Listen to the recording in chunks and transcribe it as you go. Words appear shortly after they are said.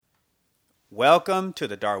Welcome to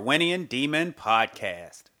the Darwinian Demon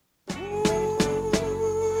Podcast.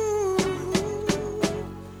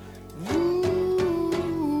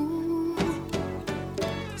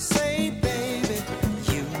 Say, baby,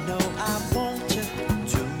 you know I want you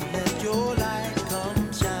to let your light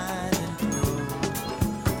come shining through.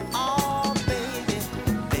 Oh,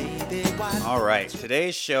 baby, why? All right,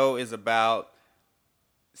 today's show is about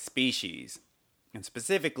species, and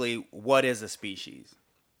specifically, what is a species?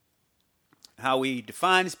 How we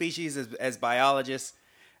define species as biologists,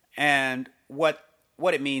 and what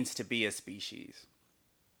it means to be a species.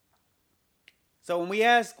 So when we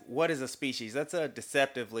ask what is a species, it's a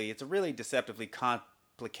really deceptively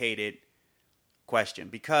complicated question,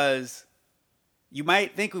 because we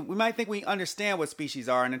might think we understand what species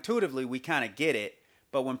are, and intuitively we kind of get it,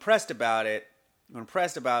 but when pressed about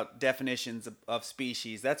definitions of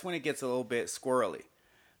species, that's when it gets a little bit squirrely.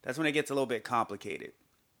 That's when it gets a little bit complicated.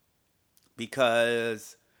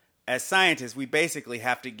 Because as scientists, we basically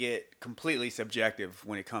have to get completely subjective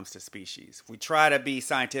when it comes to species. We try to be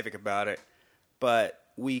scientific about it, but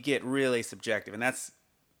we get really subjective. And that's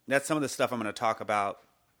some of the stuff I'm going to talk about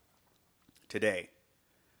today.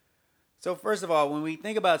 So first of all, when we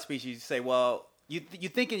think about species, you say, well, you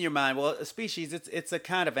think in your mind, well, a species, it's a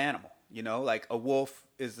kind of animal. You know, like a wolf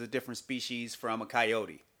is a different species from a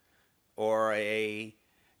coyote, or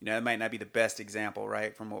it might not be the best example,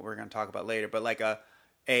 right, from what we're going to talk about later, but like a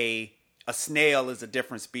snail is a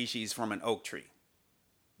different species from an oak tree,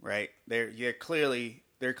 right? They're clearly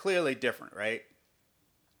different, right?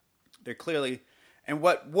 And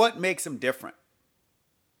what makes them different?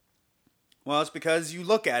 Well, it's because you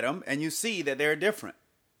look at them and you see that they're different.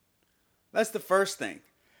 That's the first thing.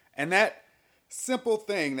 And that simple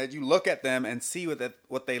thing that you look at them and see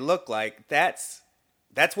what they look like, that's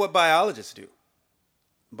what biologists do.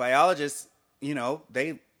 Biologists,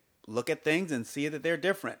 they look at things and see that they're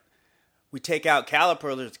different. We take out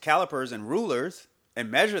calipers and rulers and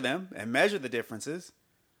measure them and measure the differences.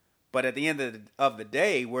 But at the end of the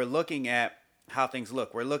day, we're looking at how things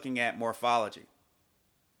look. We're looking at morphology.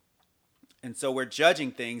 And so we're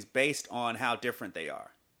judging things based on how different they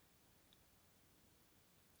are.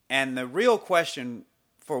 And the real question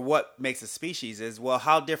for what makes a species is, well,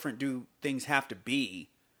 how different do things have to be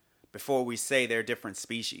before we say they're different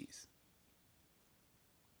species?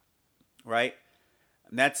 Right?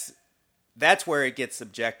 And that's where it gets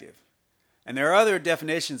subjective. And there are other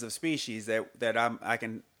definitions of species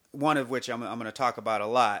that one of which I'm going to talk about a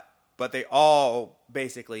lot, but they all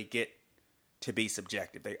basically get to be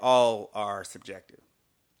subjective. They all are subjective.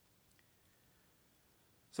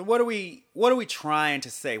 So what are we trying to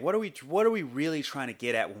say? What are we really trying to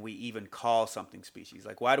get at when we even call something species?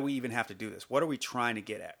 Like, why do we even have to do this? What are we trying to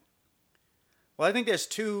get at? Well, I think there's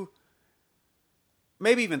two,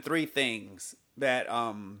 maybe even three things that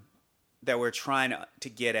we're trying to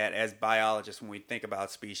get at as biologists when we think about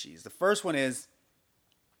species. The first one is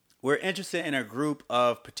we're interested in a group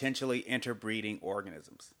of potentially interbreeding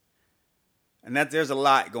organisms. And there's a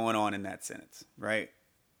lot going on in that sentence, right?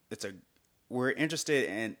 We're interested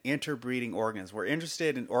in interbreeding organisms. We're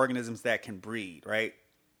interested in organisms that can breed, right?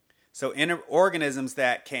 So organisms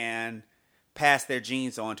that can pass their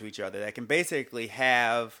genes on to each other, that can basically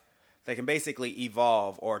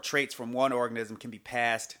evolve, or traits from one organism can be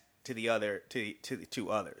passed to the other,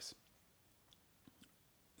 to others.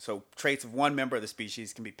 So traits of one member of the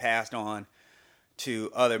species can be passed on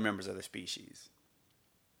to other members of the species.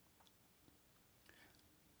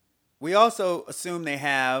 We also assume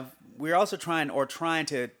we're also trying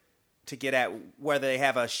to get at whether they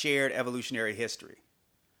have a shared evolutionary history,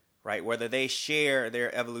 right? Whether they share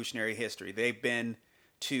their evolutionary history. They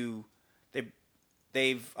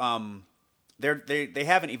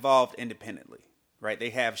haven't evolved independently, right? They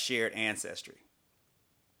have shared ancestry.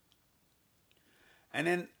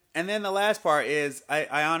 And then the last part is,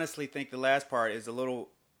 I honestly think the last part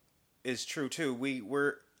is true too.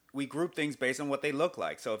 We group things based on what they look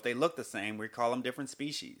like. So if they look the same, we call them different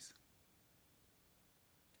species.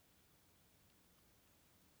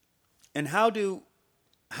 And how do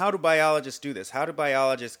biologists do this? How do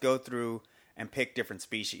biologists go through and pick different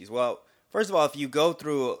species? Well, first of all, if you go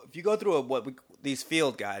through these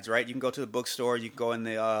field guides, right? You can go to the bookstore. You can go in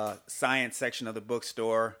the science section of the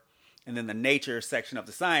bookstore, and then the nature section of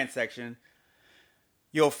the science section.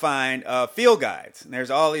 You'll find field guides, and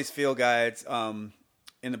there's all these field guides in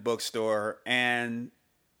the bookstore, and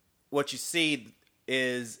what you see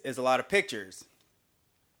is a lot of pictures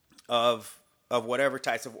of whatever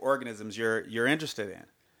types of organisms you're interested in.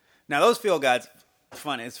 Now, those field guides,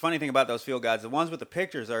 it's funny thing about those field guides, the ones with the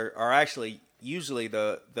pictures are actually usually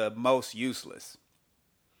the most useless.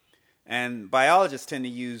 And biologists tend to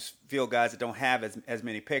use field guides that don't have as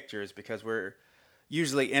many pictures because we're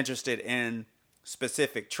usually interested in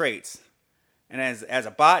specific traits. And as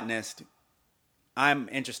a botanist, I'm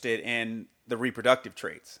interested in the reproductive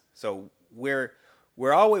traits. So we're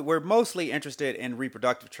mostly interested in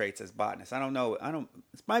reproductive traits as botanists.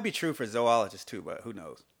 This might be true for zoologists too, but who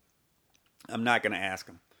knows? I'm not going to ask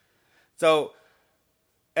them. So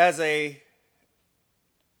as a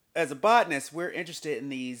botanist, we're interested in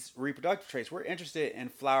these reproductive traits. We're interested in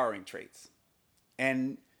flowering traits.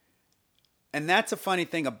 And that's a funny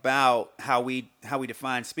thing about how we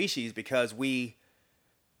define species, because we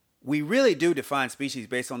really do define species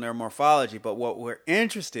based on their morphology, but what we're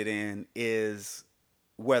interested in is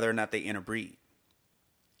whether or not they interbreed.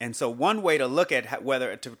 And so one way to look at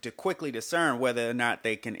whether to quickly discern whether or not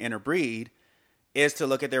they can interbreed is to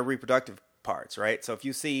look at their reproductive parts, right? So if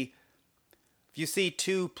you see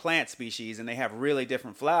two plant species and they have really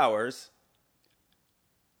different flowers,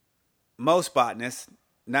 most botanists,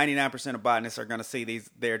 99% of botanists, are going to see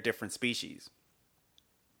they're different species.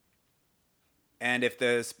 And if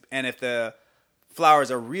the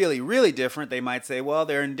flowers are really, really different, they might say, well,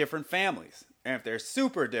 they're in different families. And if they're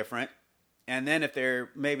super different, and then if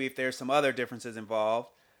there's some other differences involved,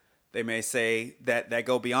 they may say that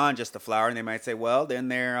go beyond just the flower, and they might say, well, then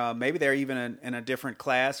they're even in a different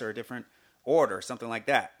class or a different order, something like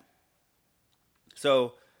that.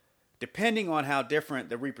 So, depending on how different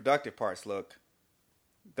the reproductive parts look,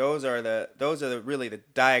 those are really the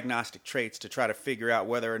diagnostic traits to try to figure out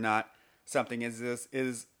whether or not something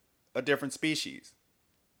is a different species.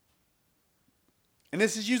 And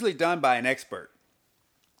this is usually done by an expert,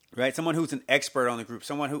 right? Someone who's an expert on the group,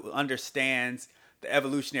 someone who understands the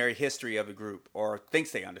evolutionary history of the group, or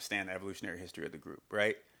thinks they understand the evolutionary history of the group,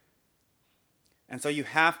 right? And so you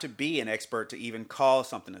have to be an expert to even call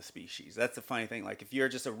something a species. That's the funny thing. Like if you're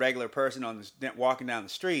just a regular person walking down the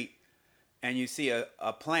street and you see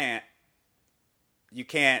a plant, you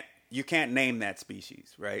can't name that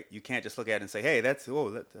species, right? You can't just look at it and say, hey, that's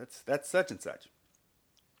such and such.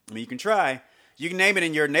 I mean, you can try. You can name it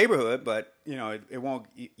in your neighborhood, but you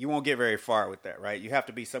won't get very far with that, right? You have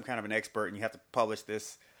to be some kind of an expert, and you have to publish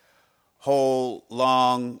this whole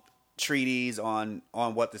long treatise on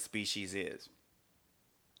what the species is.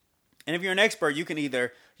 And if you're an expert, you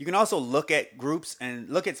can also look at groups and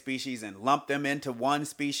look at species and lump them into one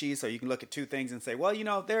species. So you can look at two things and say,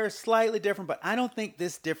 well, they're slightly different, but I don't think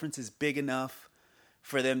this difference is big enough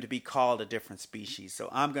for them to be called a different species. So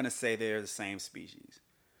I'm going to say they're the same species.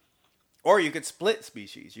 Or you could split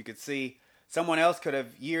species. You could see someone else could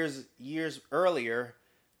have years earlier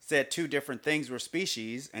said two different things were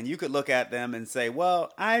species, and you could look at them and say,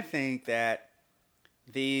 well, I think that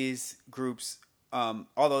these groups,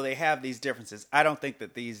 although they have these differences, I don't think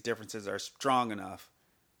that these differences are strong enough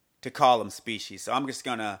to call them species. So I'm just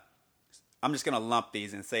gonna lump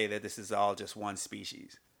these and say that this is all just one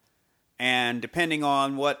species. And depending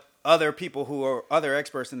on what other people who are other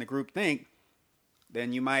experts in the group think,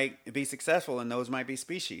 then you might be successful, and those might be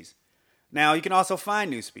species. Now, you can also find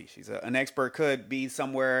new species. An expert could be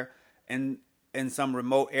somewhere in some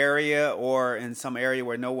remote area, or in some area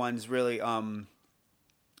where no one's really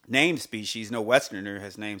named species. No Westerner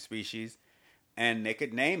has named species, and they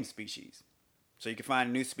could name species. So you can find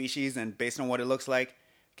a new species, and based on what it looks like,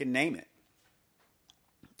 you can name it.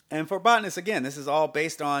 And for botanists, again, this is all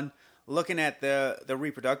based on looking at the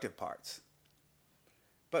reproductive parts.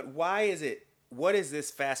 But why is it? What is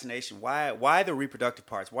this fascination? Why the reproductive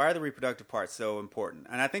parts? Why are the reproductive parts so important?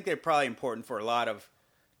 And I think they're probably important for a lot of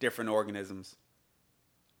different organisms.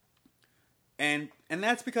 And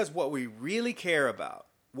that's because what we really care about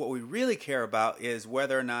is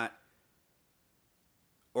whether or not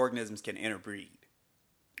organisms can interbreed.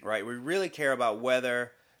 Right? We really care about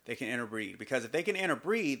whether they can interbreed, because if they can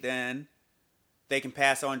interbreed, then they can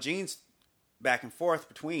pass on genes back and forth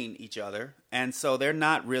between each other, and so they're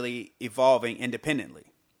not really evolving independently.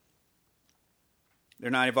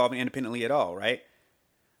 They're not evolving independently at all, right?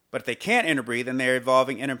 But if they can't interbreed, then they're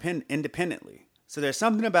evolving independently. So there's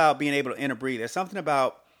something about being able to interbreed. There's something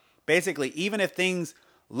about, basically, even if things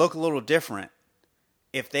look a little different,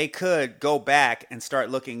 if they could go back and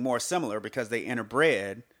start looking more similar because they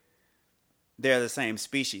interbred, they're the same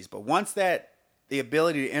species. But once the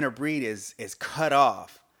ability to interbreed is cut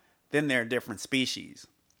off, then they're different species.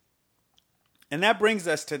 And that brings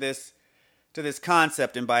us to this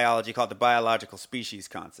concept in biology called the biological species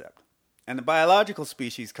concept. And the biological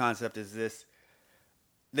species concept is this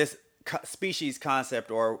species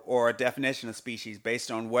concept or a definition of species based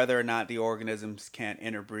on whether or not the organisms can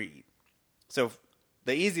interbreed. So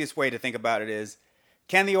the easiest way to think about it is,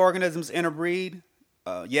 can the organisms interbreed?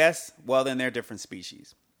 yes, well, then they're different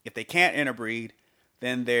species. If they can't interbreed,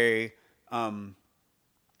 then they, can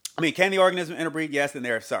the organism interbreed? Yes, then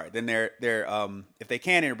if they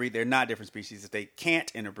can't interbreed, they're not different species. If they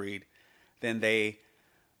can't interbreed, then they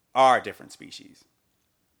are different species.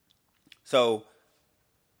 So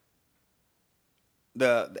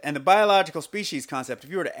the biological species concept, if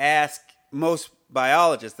you were to ask most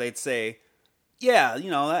biologists, they'd say, yeah,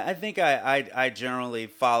 I think I generally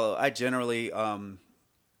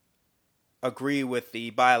agree with the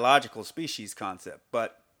biological species concept.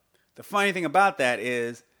 But the funny thing about that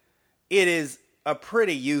is it is a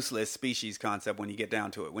pretty useless species concept when you get down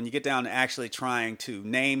to it. When you get down to actually trying to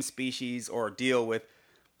name species or deal with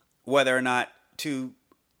whether or not two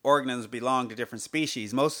organisms belong to different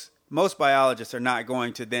species, most biologists are not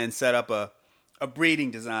going to then set up a breeding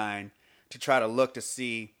design to try to look to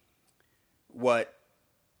see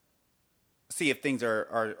if things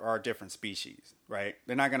are different species, right?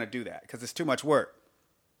 They're not going to do that because it's too much work.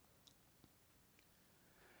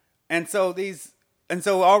 And so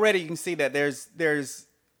already you can see that there's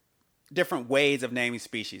different ways of naming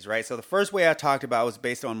species, right? So the first way I talked about was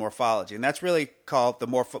based on morphology, and that's really called the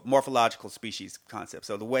morphological species concept.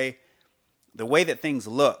 So the way that things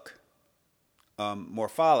look,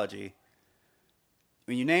 morphology.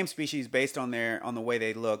 When you name species based on the way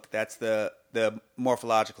they look, that's the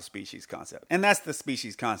morphological species concept, and that's the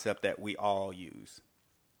species concept that we all use.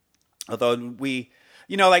 Although we,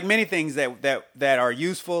 like many things that are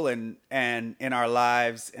useful and in our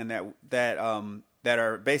lives and that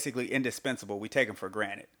are basically indispensable, we take them for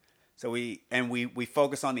granted. So we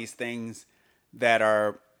focus on these things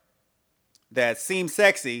that seem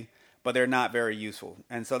sexy, but they're not very useful.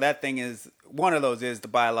 And so one of those is the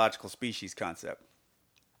biological species concept,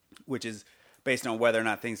 which is based on whether or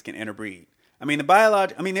not things can interbreed.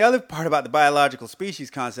 The other part about the biological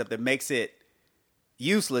species concept that makes it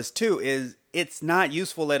useless too is it's not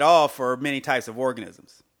useful at all for many types of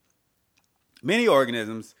organisms. Many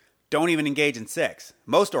organisms don't even engage in sex.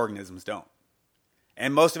 Most organisms don't.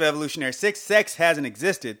 And most of evolutionary sex hasn't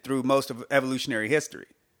existed through most of evolutionary history.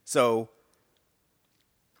 So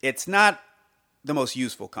it's not the most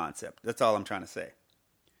useful concept. That's all I'm trying to say.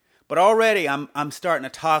 But already I'm starting to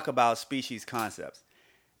talk about species concepts.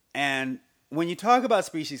 And when you talk about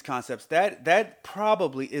species concepts, that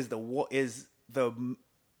probably is the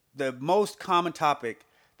most common topic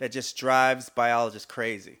that just drives biologists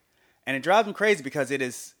crazy. And it drives them crazy because it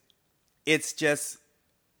is such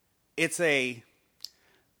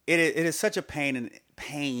a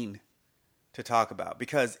pain to talk about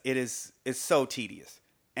because it's so tedious.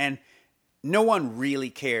 And no one really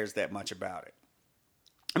cares that much about it.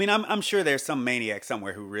 I'm sure there's some maniac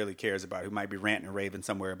somewhere who really cares about it, who might be ranting and raving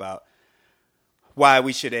somewhere about why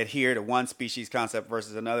we should adhere to one species concept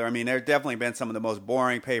versus another. There's definitely been some of the most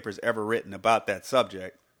boring papers ever written about that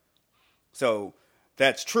subject. So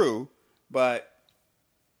that's true, but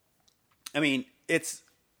it's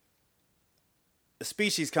the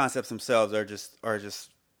species concepts themselves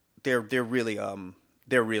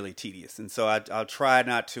they're really tedious, and so I'll try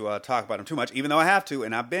not to talk about them too much, even though I have to,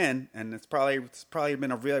 and it's probably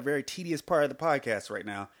been a very, very tedious part of the podcast right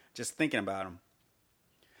now, just thinking about them.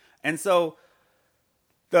 And so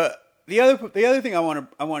the other thing I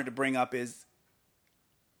wanted to bring up is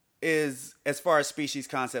as far as species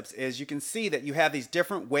concepts is you can see that you have these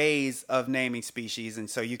different ways of naming species, and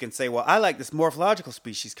so you can say, well, I like this morphological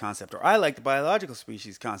species concept, or I like the biological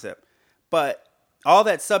species concept, but all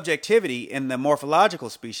that subjectivity in the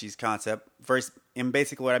morphological species concept, and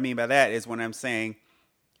basically what I mean by that is when I'm saying,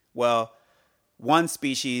 well, one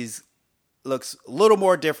species looks a little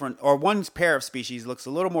more different, or one pair of species looks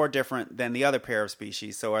a little more different than the other pair of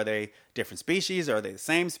species. So are they different species? Or are they the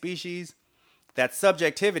same species? That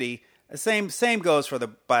subjectivity, the same goes for the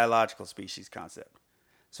biological species concept.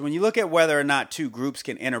 So when you look at whether or not two groups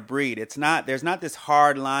can interbreed, there's not this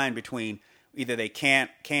hard line between either they can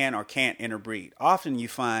or can't interbreed. Often you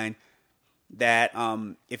find that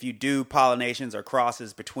if you do pollinations or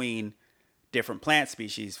crosses between different plant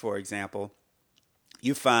species, for example,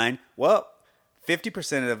 you find,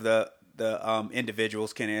 50% of the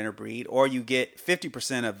individuals can interbreed, or you get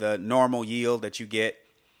 50% of the normal yield that you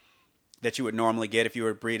would normally get if you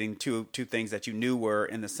were breeding two things that you knew were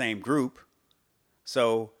in the same group.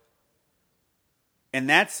 So in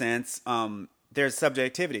that sense, there's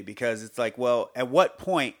subjectivity, because it's like, well, at what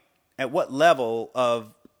level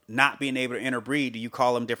of not being able to interbreed do you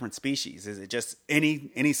call them different species? Is it just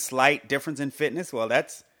any slight difference in fitness? Well,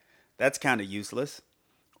 that's kind of useless.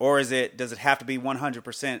 Or does it have to be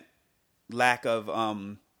 100% lack of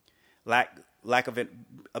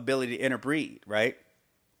ability to interbreed, right?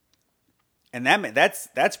 And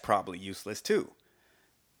that's probably useless too,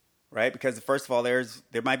 right? Because first of all, there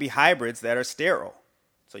might be hybrids that are sterile.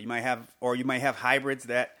 So you might have hybrids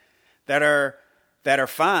that are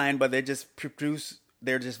fine, but they're just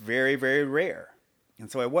very, very rare. And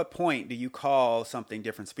so at what point do you call something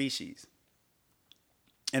different species?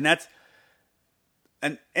 And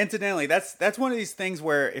incidentally, that's one of these things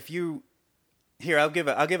where I'll give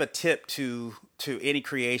a tip to any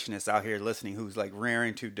creationist out here listening who's like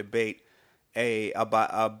raring to debate a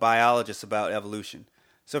biologist about evolution.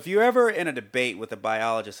 So if you're ever in a debate with a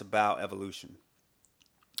biologist about evolution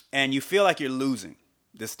and you feel like you're losing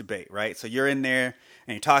this debate, right? So you're in there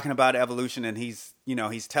and you're talking about evolution and he's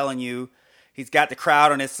telling you, he's got the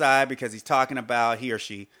crowd on his side because he or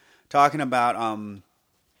she talking about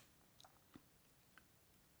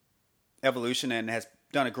evolution and has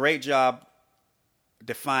done a great job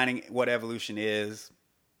defining what evolution is.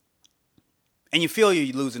 And you feel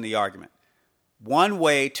you're losing the argument. One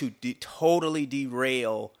way to totally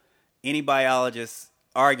derail any biologist's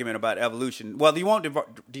argument about evolution, well, you won't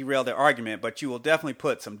derail their argument, but you will definitely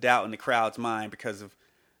put some doubt in the crowd's mind because of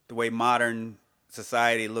the way modern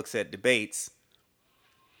society looks at debates.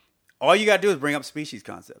 All you got to do is bring up species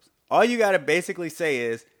concepts. All you got to basically say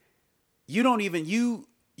is,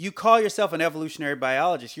 you call yourself an evolutionary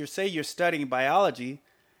biologist. You say you're studying biology,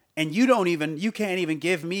 and you can't even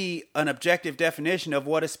give me an objective definition of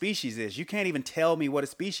what a species is. You can't even tell me what a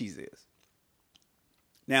species is.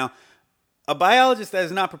 Now, a biologist that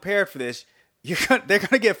is not prepared for this, they're going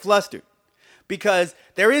to get flustered because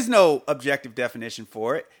there is no objective definition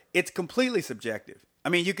for it. It's completely subjective. I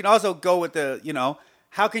mean, you can also go with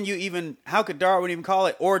how could Darwin even call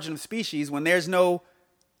it origin of species when there's no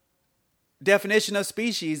definition of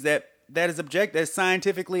species that is objective, that is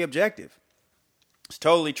scientifically objective. It's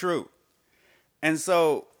totally true. And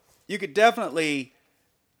so you could definitely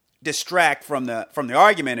distract from the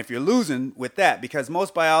argument if you're losing with that, because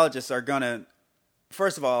most biologists are gonna,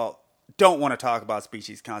 first of all, don't want to talk about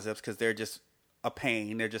species concepts because they're just a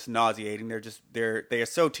pain. They're just nauseating. They are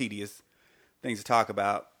so tedious things to talk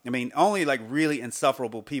about. I mean, only like really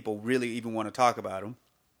insufferable people really even want to talk about them.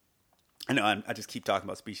 I know I just keep talking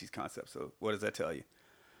about species concepts. So what does that tell you?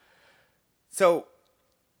 So,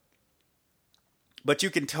 but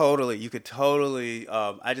you could totally.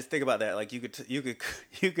 I just think about that. Like you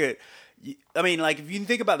could. I mean, like if you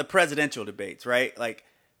think about the presidential debates, right? Like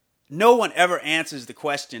no one ever answers the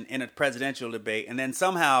question in a presidential debate, and then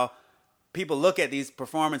somehow people look at these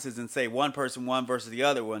performances and say one person won versus the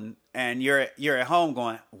other one, and you're at home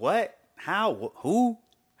going, what? How? Who?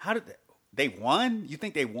 How did they won? You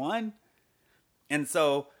think they won? And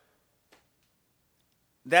so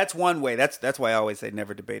that's one way. That's why I always say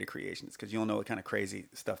never debate a creationist, because you don't know what kind of crazy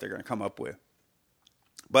stuff they're going to come up with.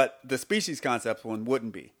 But the species concept one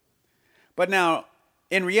wouldn't be. But now,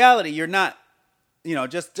 in reality, you're not,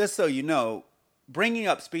 just so you know, bringing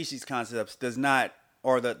up species concepts does not,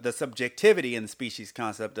 or the subjectivity in the species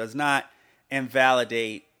concept does not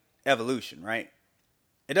invalidate evolution, right?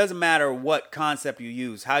 It doesn't matter what concept you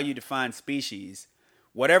use, how you define species,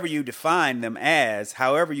 whatever you define them as,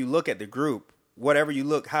 however you look at the group, however you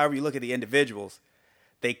look at the individuals,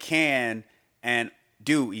 they can and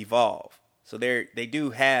do evolve. So they do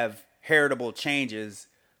have heritable changes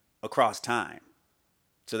across time.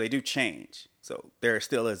 So they do change. So there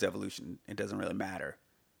still is evolution. It doesn't really matter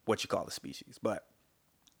what you call the species. But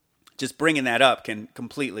just bringing that up can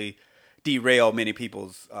completely derail many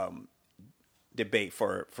people's debate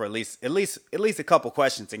for at least a couple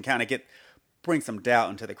questions, and kind of bring some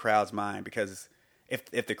doubt into the crowd's mind, because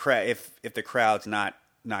if the crowd's not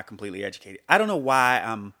completely educated. I don't know why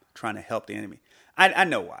I'm trying to help the enemy. I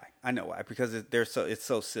know why. Because it's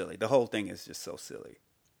so silly. The whole thing is just so silly.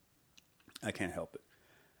 I can't help it.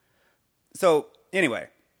 So anyway,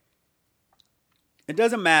 it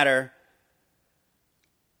doesn't matter.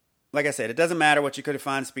 Like I said, it doesn't matter what you could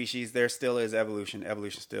define species. There still is evolution.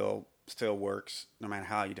 Evolution still works no matter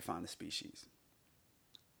how you define the species.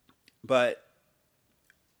 But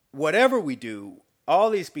whatever we do, all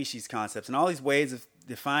these species concepts and all these ways of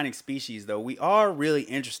defining species, though, we are really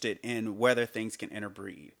interested in whether things can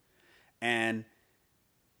interbreed. And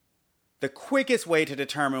the quickest way to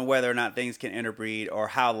determine whether or not things can interbreed, or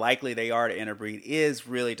how likely they are to interbreed, is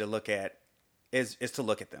really to look at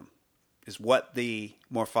them. Is what the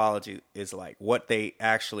morphology is like, what they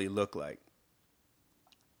actually look like.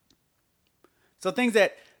 So things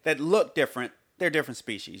that look different, they're different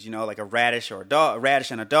species. Like a radish or a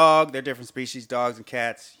radish and a dog, they're different species. Dogs and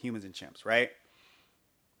cats, humans and chimps, right?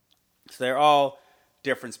 So they're all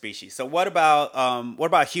different species. So what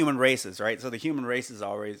about human races, right? So the human races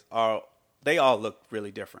they all look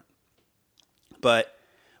really different. But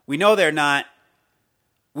we know they're not.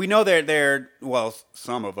 We know they're well,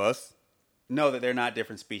 some of us know that they're not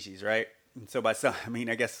different species, right? And so by some, I mean,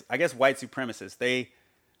 I guess white supremacists, they,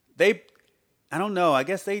 I don't know. I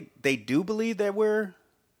guess they do believe that we're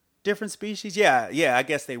different species. Yeah. I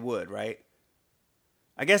guess they would, right?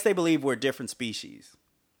 I guess they believe we're different species.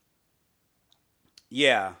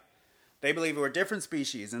 Yeah, they believe we're different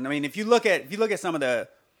species. And I mean, if you ever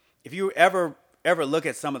look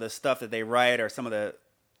at some of the stuff that they write or some of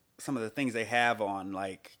the things they have on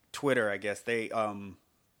like Twitter, I guess they kind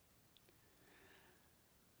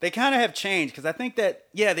of have changed, because I think that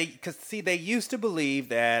they used to believe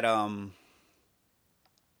that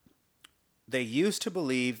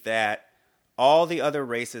all the other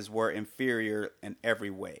races were inferior in every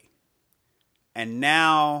way. And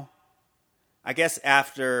now, I guess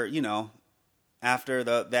after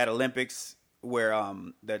that Olympics where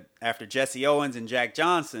after Jesse Owens and Jack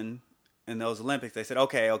Johnson in those Olympics, they said,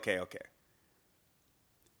 okay.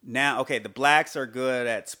 Now, the blacks are good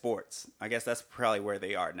at sports. I guess that's probably where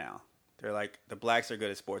they are now. They're like, the blacks are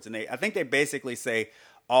good at sports. And I think they basically say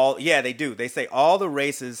they do. They say all the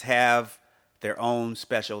races have their own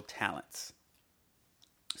special talents.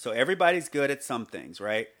 So everybody's good at some things,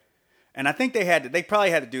 right? And I think they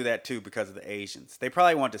probably had to do that too because of the Asians. They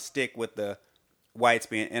probably want to stick with the whites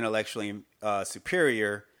being intellectually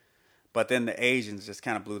superior, but then the Asians just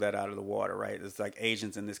kind of blew that out of the water, right? It's like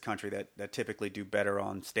Asians in this country that typically do better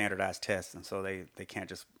on standardized tests, and so they can't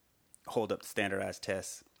just hold up the standardized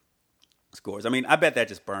test scores. I mean, I bet that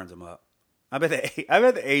just burns them up. I bet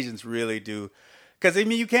the Asians really do, because I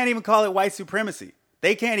mean, you can't even call it white supremacy.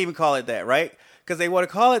 They can't even call it that, right? Because they want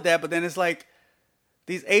to call it that, but then it's like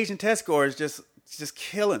these Asian test scores just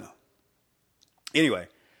killing them. Anyway,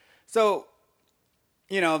 so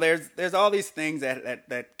there's all these things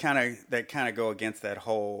that kind of go against that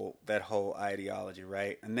whole ideology,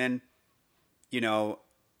 right? And then you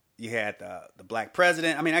had the black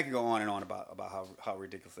president. I mean, I could go on and on about how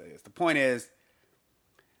ridiculous it is. The point is,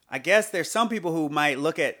 I guess there's some people who might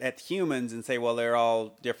look at humans and say, well, they're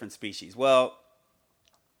all different species. Well,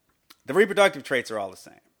 the reproductive traits are all the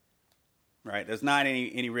same, right? There's not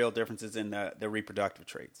any real differences in the reproductive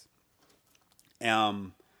traits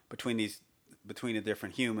between the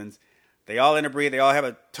different humans. They all interbreed. They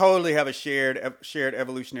all totally have a shared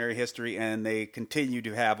evolutionary history, and they continue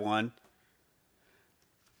to have one.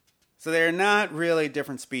 So they're not really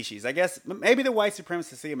different species. I guess maybe the white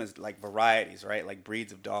supremacists see them as like varieties, right? Like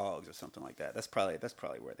breeds of dogs or something like that. That's probably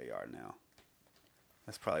where they are now.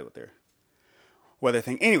 That's probably what they're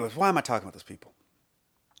thinking. Anyways, why am I talking about those people?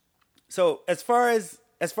 So as far as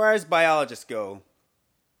biologists go,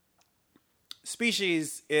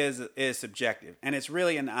 species is subjective, and it's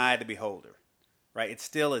really an eye of the beholder, right? It's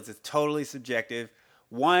totally subjective.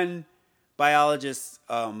 One biologist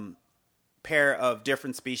pair of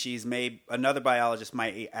different species, another biologist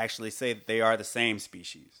might actually say that they are the same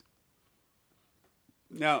species.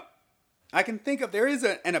 Now, I can think of, there is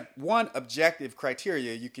one objective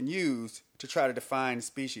criteria you can use to try to define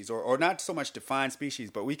species, or not so much define species,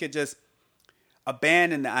 but we could just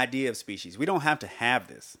abandon the idea of species. We don't have to have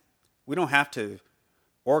this. We don't have to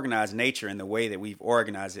organize nature in the way that we've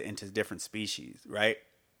organized it into different species, right?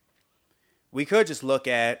 We could just look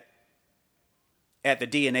at the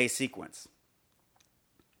DNA sequence,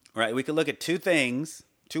 right? We could look at two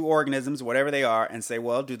organisms, whatever they are, and say,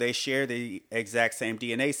 well, do they share the exact same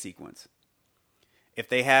DNA sequence? If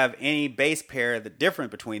they have any base pair that's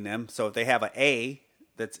different between them, so if they have an A,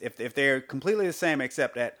 if they're completely the same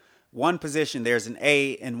except at one position there's an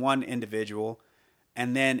A in one individual,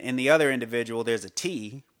 and then in the other individual there's a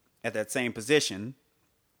T at that same position,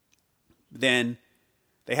 then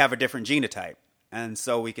they have a different genotype. And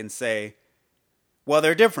so we can say, well,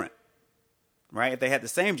 they're different, right? If they had the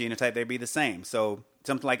same genotype, they'd be the same. So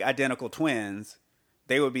something like identical twins,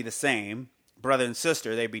 they would be the same. Brother and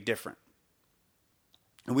sister, they'd be different.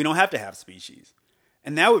 And we don't have to have species.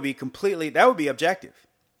 And that would be objective.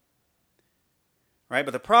 Right?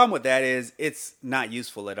 But the problem with that is it's not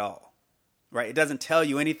useful at all. Right? It doesn't tell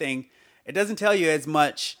you anything. It doesn't tell you as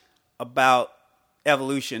much about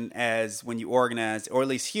evolution as when you organize, or at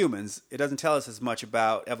least humans, it doesn't tell us as much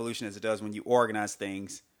about evolution as it does when you organize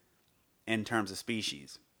things in terms of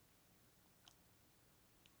species.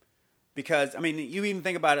 Because, I mean, you even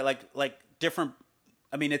think about it like different,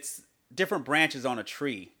 I mean, it's different branches on a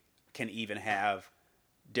tree can even have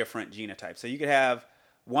different genotypes. So you could have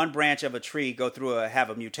one branch of a tree have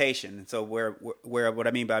a mutation. And so where what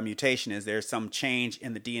I mean by mutation is there's some change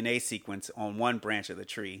in the DNA sequence on one branch of the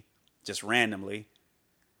tree, just randomly.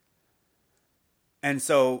 And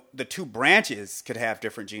so the two branches could have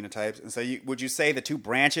different genotypes. And so would you say the two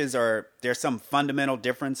branches there's some fundamental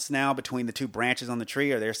difference now between the two branches on the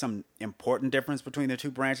tree? Or there's some important difference between the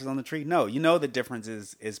two branches on the tree? No, the difference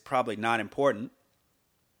is probably not important.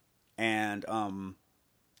 And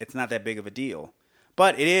it's not that big of a deal.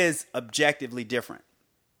 But it is objectively different.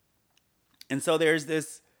 And so there's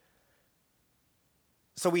this...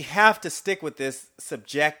 So we have to stick with this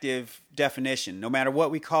subjective definition. No matter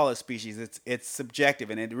what we call a species, it's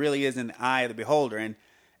subjective, and it really is in the eye of the beholder. And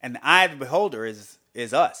the eye of the beholder is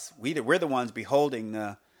us. We're the ones beholding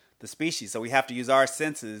the species. So we have to use our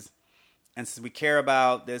senses. And since we care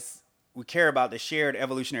about this, we care about the shared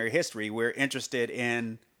evolutionary history. We're interested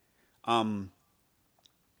in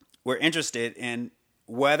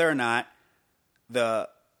whether or not the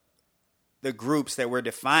groups that we're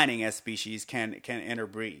defining as species can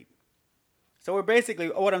interbreed. So what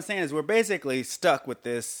I'm saying is we're basically stuck with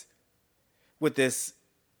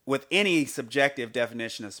any subjective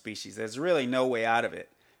definition of species. There's really no way out of it.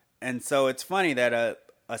 And so it's funny that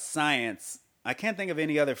a science, I can't think of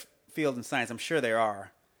any other field in science, I'm sure there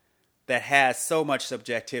are, that has so much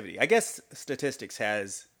subjectivity. I guess statistics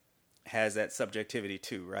has that subjectivity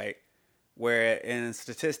too, right? Where in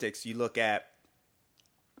statistics you look at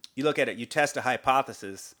it, you test a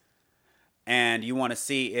hypothesis, and you want to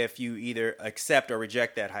see if you either accept or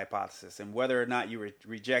reject that hypothesis. And whether or not you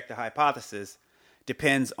reject the hypothesis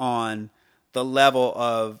depends on the level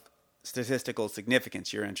of statistical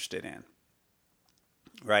significance you're interested in,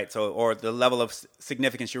 right? So, or the level of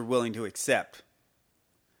significance you're willing to accept.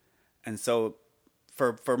 And so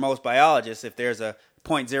for most biologists, if there's a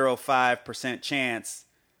 0.05% chance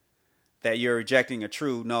that you're rejecting a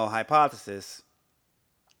true null hypothesis,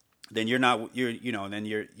 then you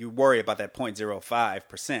worry about that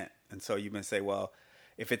 0.05%. And so you can say, well,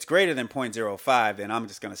 if it's greater than 0.05, then I'm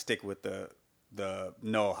just going to stick with the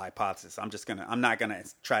null hypothesis. I'm not going to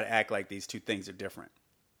try to act like these two things are different.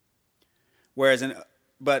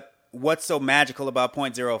 But what's so magical about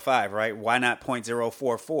 0.05, right? Why not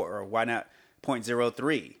 0.044, or why not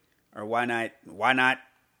 0.03, or why not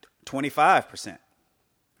 25%,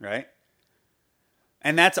 right?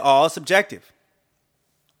 And that's all subjective.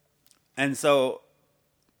 And so,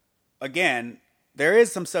 again, there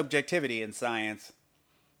is some subjectivity in science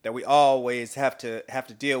that we always have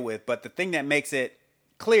to deal with. But the thing that makes it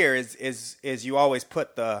clear is you always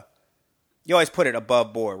put it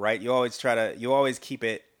above board, right? You always keep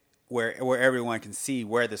it where everyone can see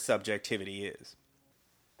where the subjectivity is.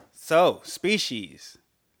 So, species,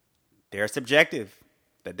 they're subjective.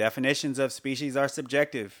 The definitions of species are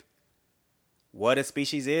subjective. What a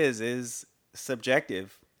species is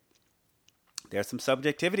subjective. There's some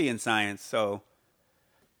subjectivity in science. So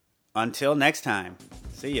until next time,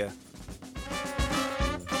 see ya.